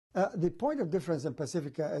The point of difference in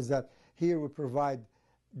Pacifica is that here we provide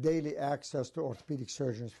daily access to orthopedic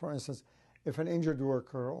surgeons. For instance, if an injured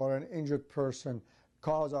worker or an injured person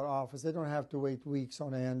calls our office, they don't have to wait weeks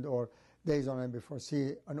on end or days on end before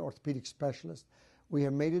see an orthopedic specialist. We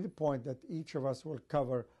have made it a point that each of us will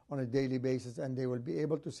cover on a daily basis, and they will be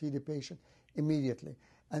able to see the patient immediately.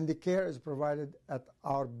 And the care is provided at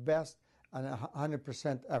our best and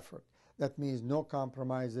 100% effort. That means no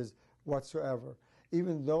compromises whatsoever.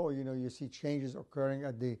 Even though you see changes occurring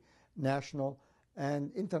at the national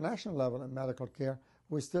and international level in medical care,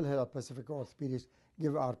 we still here at Pacifica Orthopedics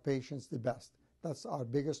give our patients the best. That's our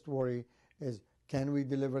biggest worry, is can we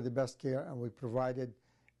deliver the best care, and we provided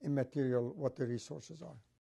immaterial what the resources are.